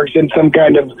 Grandpa works in some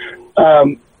kind of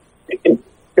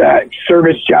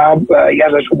service job. He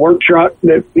has a work truck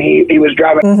that he was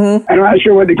driving. Mm-hmm. I'm not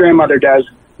sure what the grandmother does,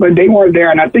 but they weren't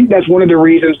there. And I think that's one of the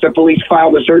reasons the police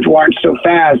filed the search warrant so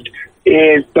fast,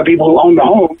 is the people who own the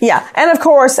home. Yeah. And of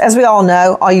course, as we all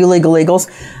know, all you legal eagles,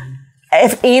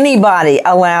 if anybody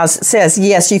says,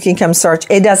 yes, you can come search,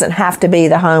 it doesn't have to be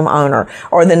the homeowner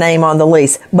or the name on the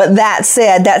lease. But that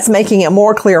said, that's making it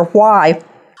more clear why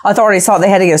authorities thought they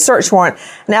had to get a search warrant.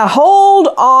 Now, hold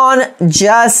on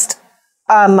just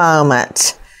a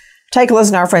moment. Take a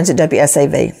listen to our friends at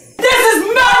WSAV. This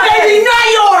is my baby, not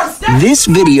yours! This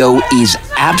video is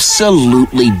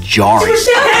absolutely jarring.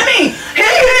 Hit me!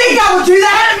 God would do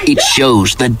that! It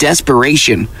shows the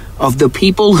desperation of the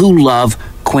people who love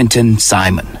Quentin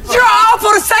Simon. You're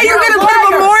awful to say you're going to put a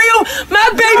memorial? My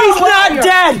baby's not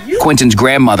dead! Quentin's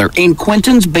grandmother in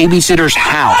Quentin's babysitter's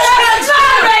house.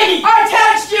 I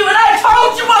texted you and I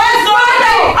told you what was my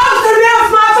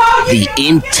baby! The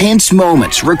intense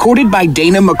moments recorded by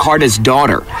Dana McCarta's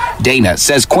daughter. Dana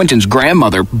says Quentin's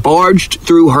grandmother barged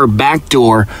through her back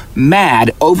door,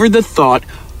 mad over the thought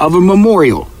of a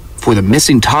memorial for the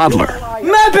missing toddler.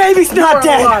 My baby's not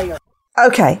dead!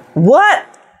 Okay, what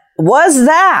was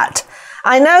that?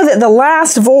 I know that the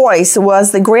last voice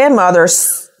was the grandmother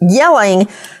yelling,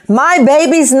 My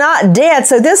baby's not dead.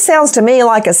 So this sounds to me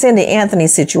like a Cindy Anthony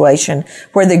situation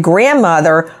where the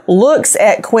grandmother looks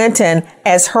at Quentin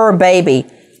as her baby,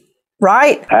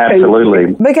 right?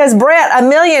 Absolutely. Because Brett, a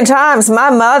million times my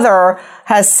mother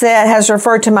has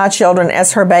referred to my children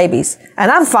as her babies. And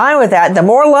I'm fine with that. The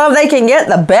more love they can get,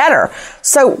 the better.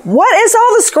 So what is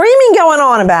all the screaming going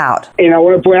on about? And I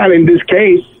want to point out in this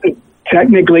case,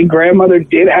 technically grandmother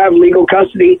did have legal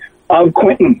custody of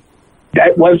Quentin.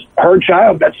 That was her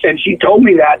child. That said, she told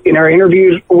me that in her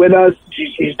interviews with us.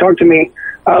 She's talked to me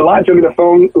lots over the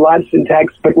phone, lots in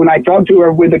text. But when I talked to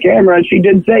her with the camera, she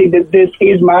did say that this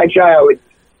is my child.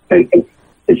 And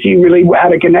she really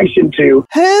had a connection to.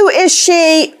 Who is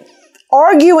she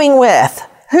arguing with?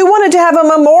 Who wanted to have a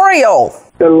memorial?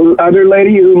 The other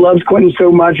lady who loves Quentin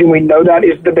so much, and we know that,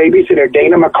 is the babysitter,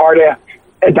 Diana McCarta.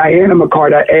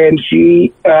 And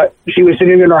she was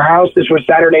sitting in her house. This was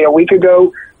Saturday a week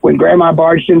ago when Grandma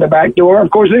barged in the back door. Of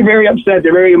course, they're very upset.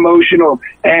 They're very emotional.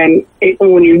 And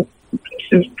when you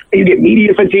get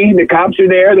media fatigue, the cops are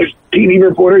there. There's TV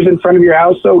reporters in front of your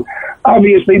house. So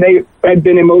obviously they had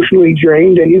been emotionally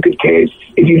drained, and you could,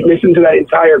 if you listen to that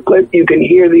entire clip, you can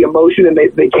hear the emotion and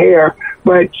they care.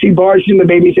 But she barged in the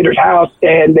babysitter's house,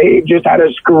 and they just had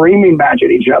a screaming match at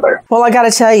each other. Well, I got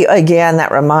to tell you again, that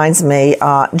reminds me,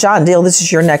 John Deal, this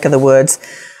is your neck of the woods,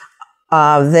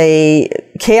 the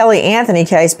Caylee Anthony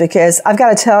case, because I've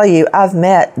got to tell you, I've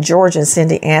met George and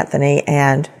Cindy Anthony,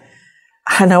 and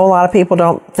I know a lot of people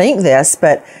don't think this,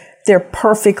 but they're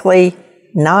perfectly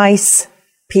nice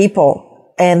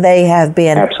people, and they have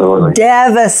been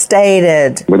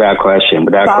devastated. Without question.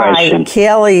 By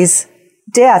Caylee's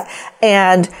death.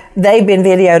 And they've been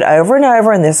videoed over and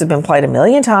over, and this has been played a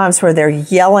million times, where they're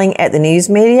yelling at the news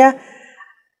media.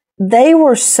 They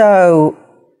were so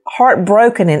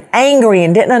heartbroken and angry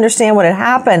and didn't understand what had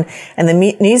happened, and the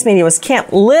news media was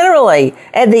camped literally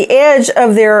at the edge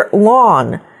of their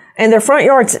lawn. And their front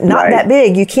yard's not that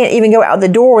big. You can't even go out the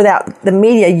door without the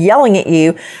media yelling at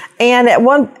you. And at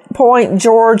one point,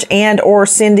 George and or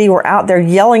Cindy were out there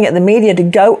yelling at the media to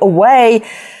go away.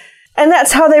 And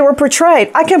that's how they were portrayed.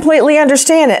 I completely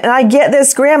understand it. And I get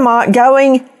this grandma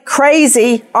going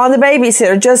crazy on the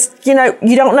babysitter. Just, you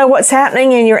don't know what's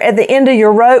happening, and you're at the end of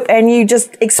your rope and you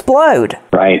just explode.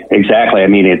 Right. Exactly. I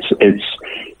mean, it's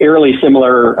eerily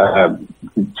similar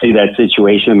to that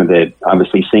situation that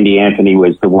obviously Cindy Anthony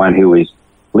was the one who was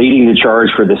leading the charge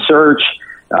for the search.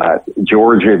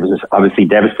 George was obviously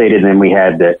devastated. And then we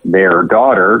had their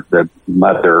daughter, the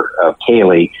mother of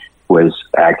Caylee, was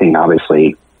acting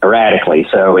obviously erratically.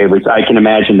 So I can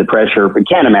imagine the pressure, but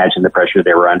can't imagine the pressure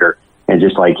they were under. And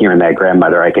just like hearing that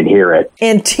grandmother, I can hear it.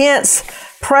 Intense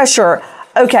pressure.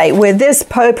 Okay, with this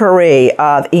potpourri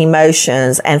of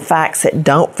emotions and facts that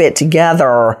don't fit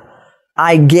together,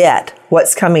 I get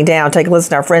what's coming down. Take a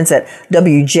listen to our friends at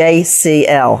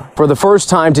WJCL. For the first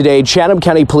time today, Chatham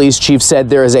County Police Chief said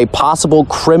there is a possible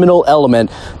criminal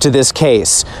element to this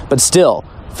case. But still,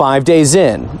 5 days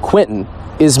in, Quentin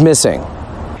is missing.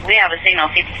 We have a signal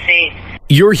 56.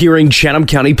 You're hearing Chatham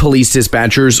County Police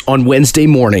dispatchers on Wednesday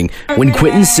morning when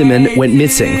Quentin Simmons went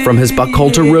missing from his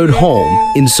Buckhalter Road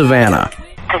home in Savannah.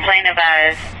 Complaint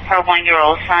about her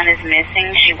 1-year-old son is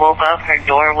missing. She woke up, her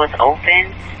door was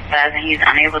open, but he's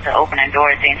unable to open the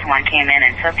door, saying someone came in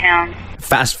and took him.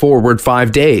 Fast forward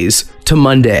 5 days to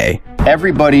Monday.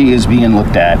 Everybody is being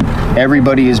looked at.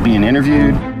 Everybody is being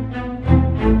interviewed.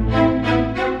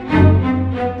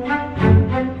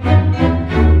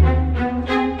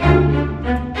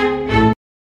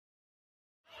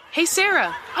 Hey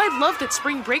Sarah, I love that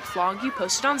spring break vlog you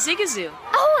posted on Zigazoo.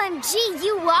 OMG,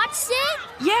 you watched it?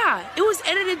 Yeah, it was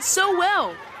edited so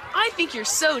well. I think you're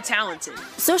so talented.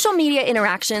 Social media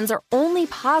interactions are only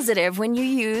positive when you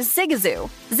use Zigazoo.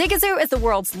 Zigazoo is the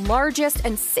world's largest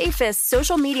and safest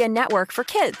social media network for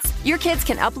kids. Your kids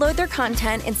can upload their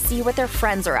content and see what their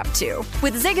friends are up to.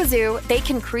 With Zigazoo, they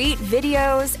can create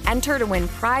videos, enter to win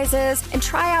prizes, and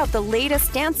try out the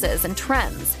latest dances and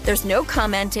trends. There's no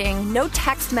commenting, no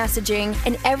text messaging,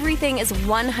 and everything is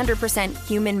 100%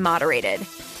 human moderated.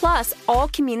 Plus, all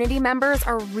community members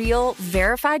are real,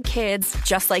 verified kids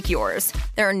just like yours.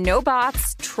 There are no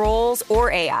bots, trolls,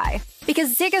 or AI.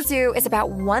 Because Zigazoo is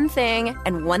about one thing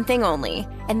and one thing only,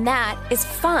 and that is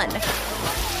fun.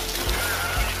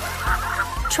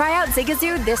 Try out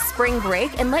Zigazoo this spring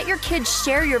break and let your kids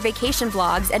share your vacation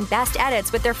vlogs and best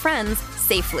edits with their friends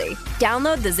safely.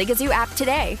 Download the Zigazoo app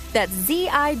today. That's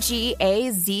Zigazoo.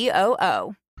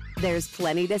 There's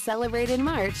plenty to celebrate in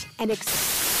March and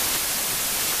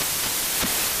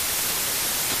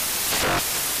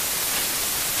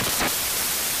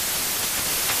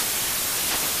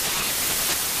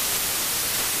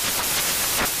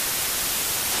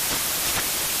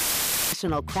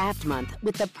National Craft Month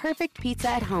with the perfect pizza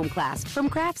at home class from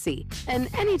Craftsy. And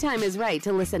anytime is right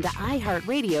to listen to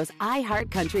iHeartRadio's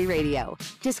iHeart Country Radio.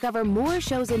 Discover more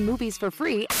shows and movies for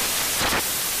free.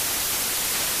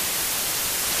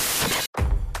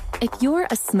 If you're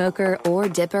a smoker or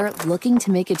dipper looking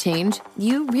to make a change,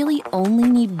 you really only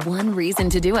need one reason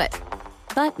to do it.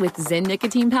 But with Zyn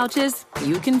nicotine pouches,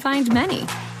 you can find many.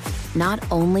 Not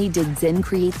only did Zyn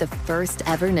create the first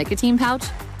ever nicotine pouch,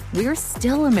 we're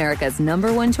still America's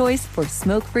 #1 choice for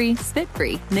smoke-free,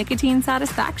 spit-free nicotine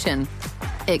satisfaction.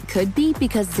 It could be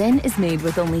because Zyn is made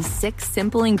with only 6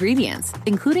 simple ingredients,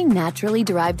 including naturally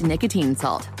derived nicotine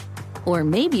salt. Or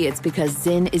maybe it's because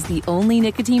Zyn is the only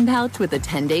nicotine pouch with a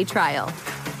 10-day trial.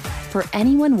 For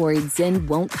anyone worried Zyn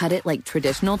won't cut it like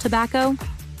traditional tobacco,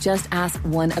 just ask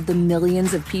one of the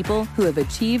millions of people who have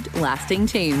achieved lasting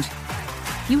change.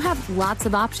 You have lots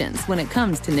of options when it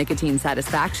comes to nicotine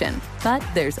satisfaction, but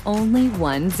there's only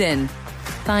one Zyn.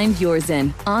 Find your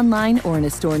Zyn online or in a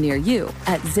store near you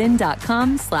at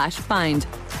zyn.com/find.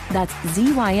 That's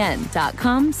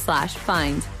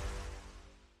ZYN.com/find.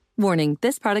 Warning,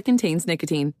 this product contains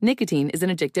nicotine. Nicotine is an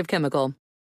addictive chemical.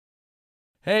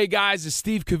 Hey guys, it's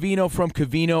Steve Covino from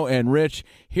Covino and Rich,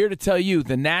 here to tell you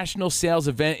the national sales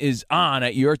event is on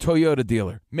at your Toyota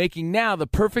dealer, making now the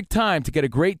perfect time to get a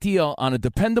great deal on a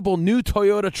dependable new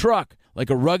Toyota truck,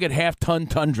 like a rugged half-ton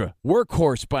Tundra.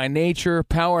 Workhorse by nature,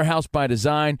 powerhouse by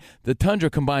design, the Tundra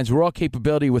combines raw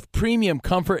capability with premium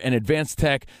comfort and advanced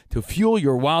tech to fuel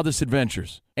your wildest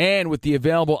adventures. And with the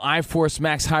available iForce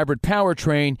Max hybrid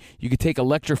powertrain, you can take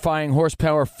electrifying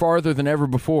horsepower farther than ever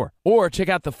before. Or check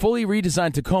out the fully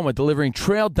redesigned Tacoma, delivering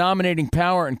trail-dominating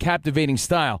power and captivating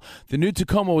style. The new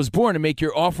Tacoma was born to make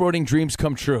your off-roading dreams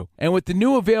come true. And with the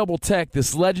new available tech,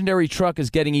 this legendary truck is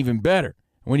getting even better.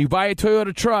 When you buy a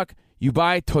Toyota truck, you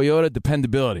buy Toyota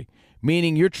dependability,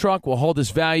 meaning your truck will hold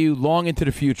its value long into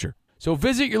the future. So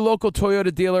visit your local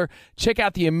Toyota dealer. Check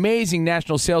out the amazing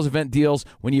national sales event deals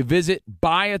when you visit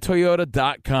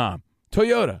buyatoyota.com.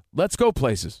 Toyota, let's go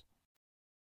places.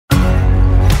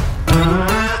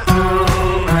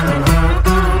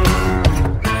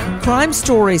 Crime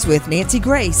Stories with Nancy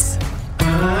Grace.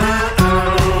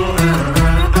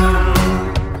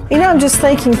 You know, I'm just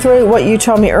thinking through what you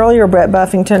told me earlier, Brett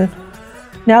Buffington.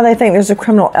 Now they think there's a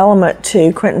criminal element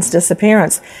to Quentin's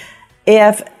disappearance.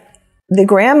 If the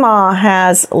grandma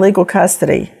has legal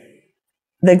custody,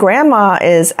 the grandma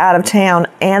is out of town,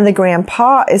 and the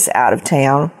grandpa is out of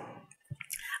town,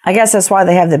 I guess that's why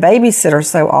they have the babysitter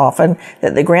so often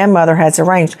that the grandmother has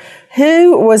arranged.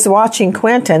 Who was watching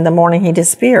Quentin the morning he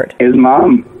disappeared? His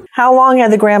mom. How long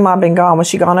had the grandma been gone? Was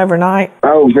she gone overnight?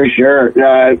 Oh, for sure.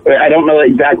 I don't know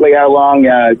exactly how long.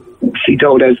 She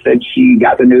told us that she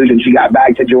got the news and she got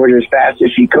back to Georgia as fast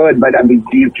as she could, but I mean,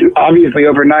 obviously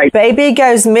overnight. Baby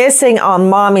goes missing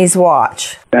on mommy's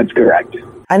watch. That's correct.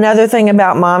 Another thing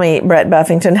about mommy, Brett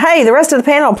Buffington. Hey, the rest of the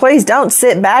panel, please don't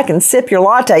sit back and sip your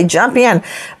latte. Jump in.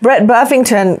 Brett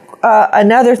Buffington,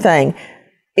 another thing.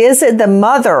 Is it the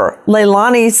mother,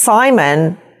 Leilani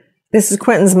Simon? This is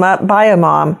Quentin's bio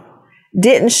mom.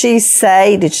 Didn't she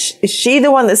say, is she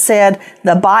the one that said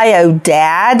the bio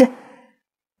dad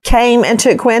came and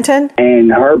took Quentin?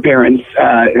 And her parents,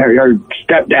 her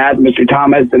stepdad, Mr.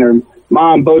 Thomas, and her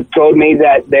mom both told me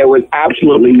that there was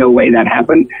absolutely no way that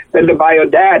happened, that the bio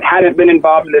dad hadn't been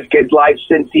involved in this kid's life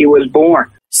since he was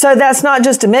born. So that's not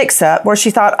just a mix-up where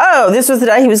she thought, oh, this was the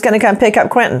day he was going to come pick up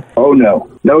Quentin. Oh, no.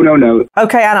 No.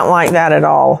 Okay, I don't like that at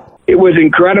all. It was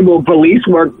incredible police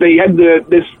work. They had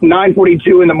this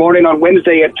 9:42 in the morning on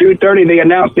Wednesday at 2:30. They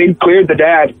announced they'd cleared the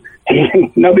dad.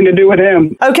 Nothing to do with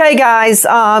him. Okay, guys,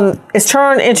 it's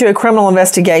turned into a criminal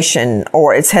investigation,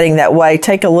 or it's heading that way.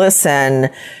 Take a listen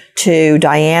to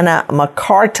Diana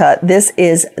McCarta. This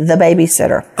is The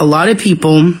Babysitter. A lot of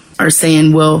people are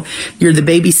saying, well, you're the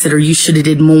babysitter. You should have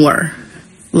did more.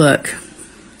 Look,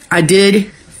 I did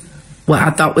what I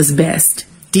thought was best.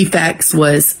 DFACS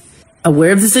was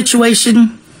aware of the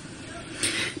situation.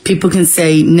 People can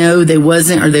say, no, they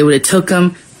wasn't, or they would have took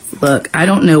them. Look, I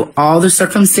don't know all the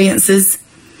circumstances,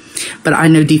 but I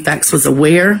know DFACS was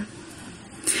aware.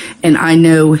 And I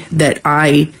know that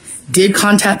I did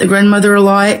contact the grandmother a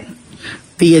lot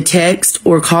via text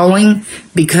or calling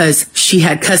because she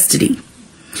had custody.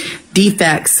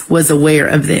 DFACS was aware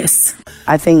of this.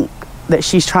 I think that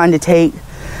she's trying to take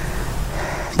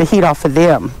the heat off of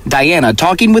them. Diana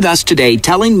talking with us today,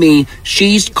 telling me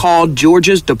she's called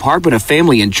Georgia's Department of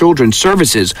Family and Children's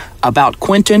Services about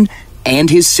Quentin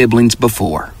and his siblings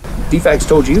before. DFACS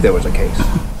told you there was a case.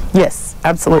 Yes,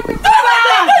 absolutely.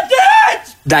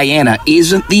 Diana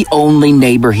isn't the only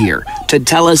neighbor here to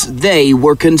tell us they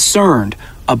were concerned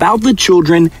about the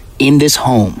children in this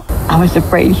home. I was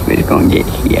afraid she was going to get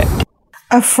hit.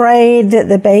 Afraid that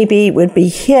the baby would be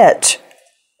hit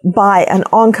by an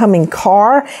oncoming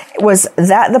car? Was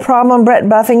that the problem, Brett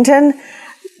Buffington?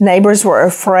 Neighbors were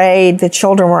afraid the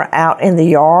children were out in the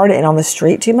yard and on the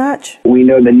street too much? We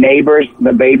know the neighbors,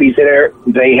 the babysitter,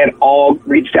 they had all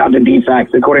reached out to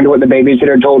DFACS, according to what the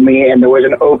babysitter told me, and there was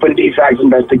an open DFACS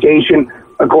investigation,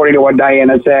 according to what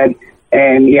Diana said.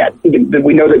 And yeah,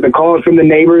 we know that the calls from the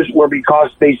neighbors were because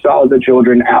they saw the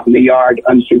children out in the yard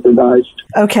unsupervised.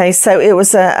 Okay, so it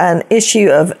was an issue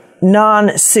of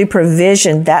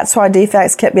non-supervision. That's why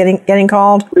DFACS kept getting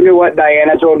called? You know what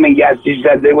Diana told me? Yes, she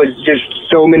said there was just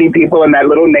so many people in that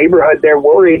little neighborhood. They're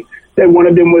worried that one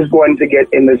of them was going to get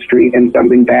in the street and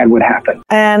something bad would happen.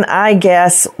 And I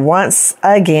guess once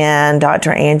again,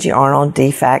 Dr. Angie Arnold,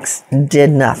 DFACS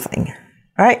did nothing.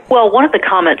 Right. Well, one of the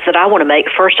comments that I want to make,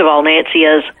 first of all, Nancy,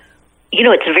 is,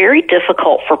 it's very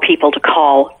difficult for people to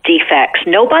call DFACS.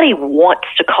 Nobody wants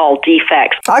to call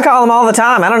DFACS. I call them all the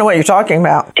time. I don't know what you're talking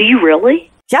about. Do you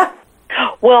really? Yeah.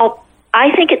 Well,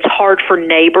 I think it's hard for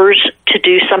neighbors to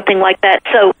do something like that.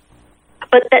 So,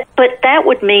 but that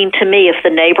would mean to me, if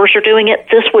the neighbors are doing it,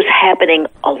 this was happening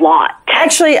a lot.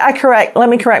 Actually, let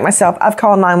me correct myself. I've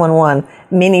called 911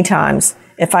 many times.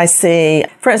 If I see,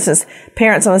 for instance,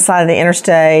 parents on the side of the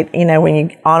interstate, when you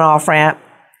on-off ramp,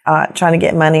 trying to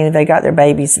get money and they got their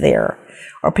babies there,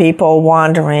 or people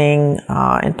wandering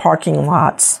in parking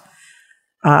lots,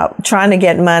 trying to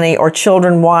get money, or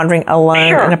children wandering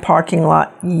alone in a parking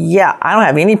lot. Yeah, I don't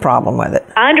have any problem with it.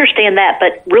 I understand that,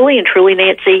 but really and truly,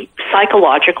 Nancy,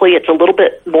 psychologically, it's a little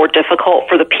bit more difficult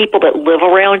for the people that live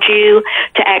around you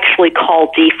to actually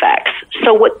call DFACS.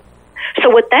 So what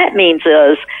that means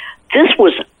is, this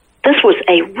was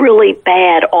a really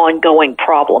bad ongoing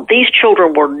problem. These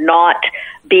children were not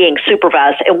being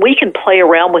supervised, and we can play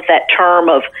around with that term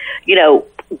of,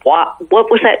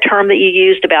 what was that term that you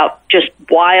used about just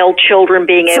wild children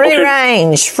being able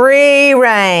to... Free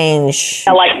range.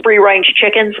 Like free-range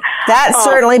chickens? That's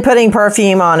certainly putting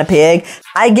perfume on a pig.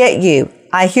 I get you.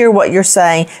 I hear what you're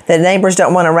saying, that neighbors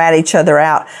don't want to rat each other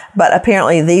out, but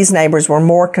apparently these neighbors were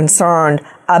more concerned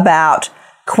about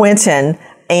Quentin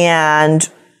and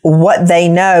what they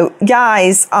know.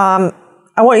 Guys, I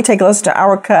want you to take a listen to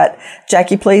our cut.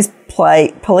 Jackie, please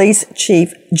play Police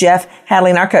Chief Jeff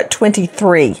Hadley in our cut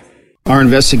 23. Our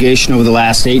investigation over the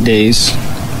last 8 days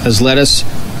has led us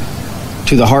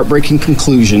to the heartbreaking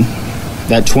conclusion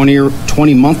that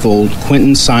 20-month-old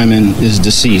Quentin Simon is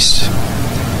deceased.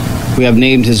 We have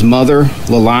named his mother,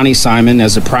 Leilani Simon,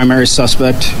 as the primary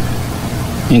suspect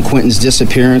in Quentin's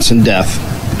disappearance and death.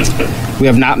 We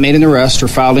have not made an arrest or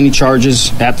filed any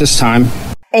charges at this time.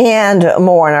 And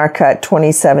more in our cut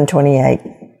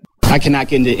 27-28. I cannot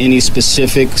get into any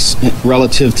specifics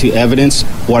relative to evidence.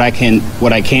 What I can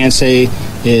say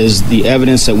is the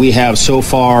evidence that we have so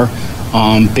far,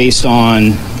 based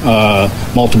on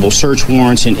multiple search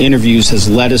warrants and interviews, has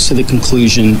led us to the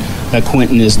conclusion that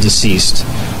Quentin is deceased.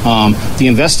 The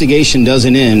investigation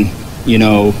doesn't end,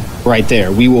 right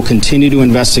there. We will continue to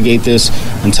investigate this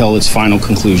until its final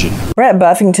conclusion. Brett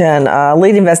Buffington,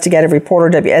 lead investigative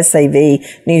reporter, WSAV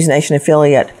News Nation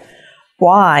affiliate.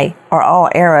 Why are all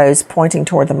arrows pointing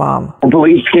toward the mom? The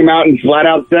police came out and flat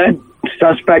out said,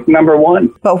 suspect number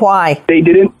one. But why? They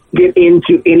didn't get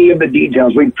into any of the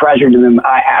details. We pressured them.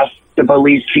 I asked the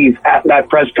police chief at that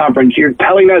press conference, you're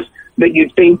telling us that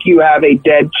you think you have a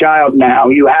dead child now.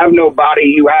 You have no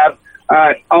body. You have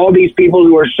all these people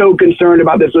who are so concerned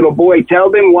about this little boy.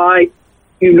 Tell them why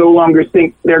you no longer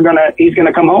think he's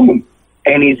gonna come home.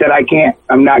 And he said, I can't.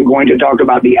 I'm not going to talk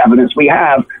about the evidence we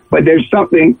have, but there's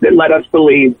something that led us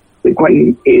believe that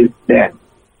Quentin is dead.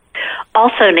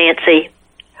 Also, Nancy,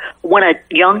 when a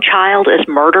young child is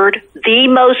murdered, the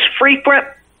most frequent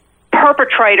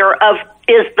perpetrator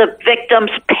is the victim's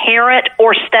parent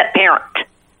or step-parent.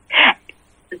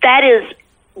 That is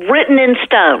written in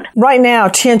stone. Right now,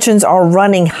 tensions are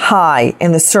running high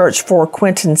in the search for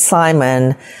Quentin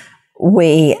Simon.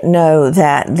 We know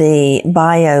that the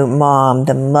bio mom,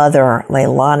 the mother,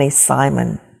 Leilani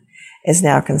Simon, is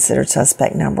now considered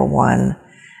suspect number one.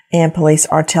 And police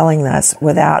are telling us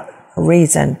without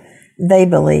reason, they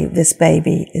believe this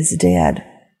baby is dead.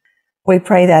 We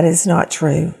pray that is not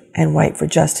true and wait for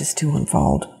justice to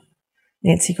unfold.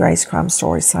 Nancy Grace, Crime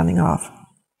Stories, signing off.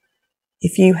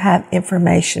 If you have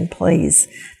information, please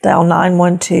dial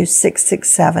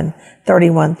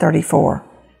 912-667-3134.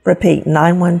 Repeat,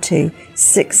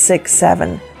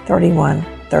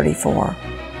 912-667-3134.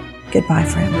 Goodbye,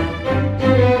 friend.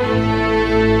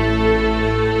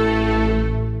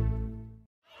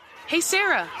 Hey, Hey,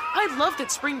 Sarah, I love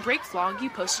that spring break vlog you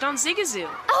posted on Zigazoo.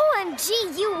 OMG,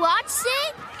 you watched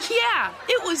it? Yeah,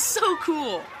 it was so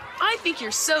cool. I think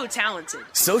you're so talented.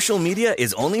 Social media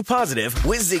is only positive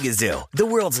with Zigazoo, the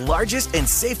world's largest and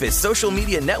safest social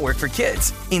media network for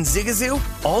kids. In Zigazoo,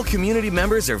 all community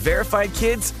members are verified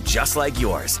kids just like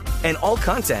yours, and all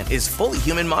content is fully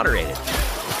human moderated.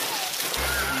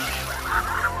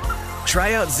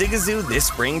 Try out Zigazoo this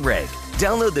spring break.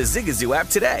 Download the Zigazoo app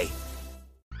today.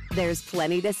 There's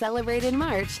plenty to celebrate in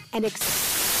March and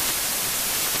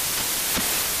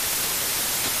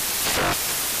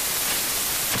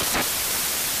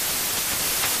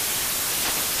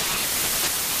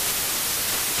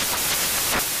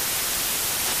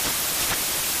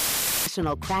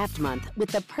National Craft Month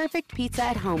with the perfect pizza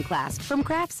at home class from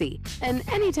Craftsy. And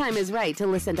anytime is right to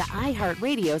listen to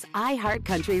iHeartRadio's iHeart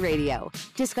Country Radio.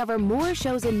 Discover more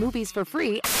shows and movies for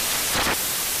free.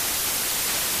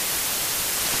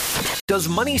 Does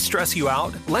money stress you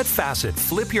out? Let Facet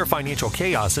flip your financial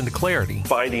chaos into clarity.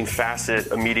 Finding Facet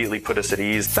immediately put us at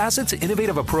ease. Facet's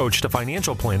innovative approach to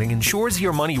financial planning ensures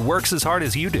your money works as hard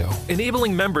as you do,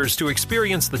 enabling members to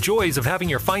experience the joys of having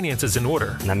your finances in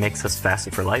order. And that makes us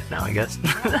Facet for life now, I guess.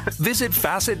 Visit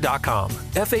Facet.com,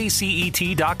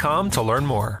 FACET.com to learn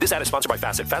more. This ad is sponsored by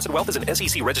Facet. Facet Wealth is an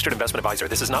SEC registered investment advisor.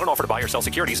 This is not an offer to buy or sell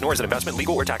securities, nor is it investment,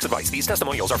 legal, or tax advice. These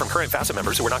testimonials are from current Facet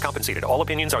members who are not compensated. All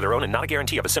opinions are their own and not a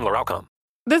guarantee of a similar outcome.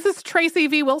 This is Tracy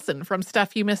V. Wilson from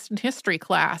Stuff You Missed in History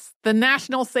class. The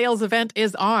national sales event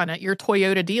is on at your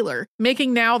Toyota dealer,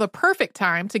 making now the perfect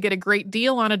time to get a great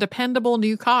deal on a dependable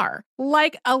new car.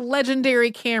 Like a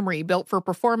legendary Camry built for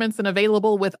performance and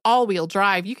available with all-wheel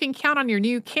drive, you can count on your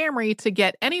new Camry to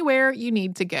get anywhere you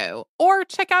need to go. Or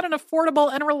check out an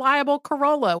affordable and reliable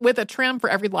Corolla with a trim for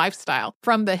every lifestyle.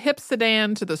 From the hip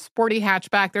sedan to the sporty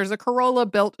hatchback, there's a Corolla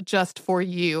built just for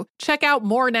you. Check out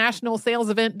more national sales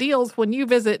event deals when you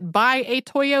visit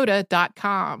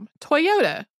buyatoyota.com.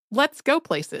 Toyota, let's go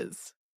places.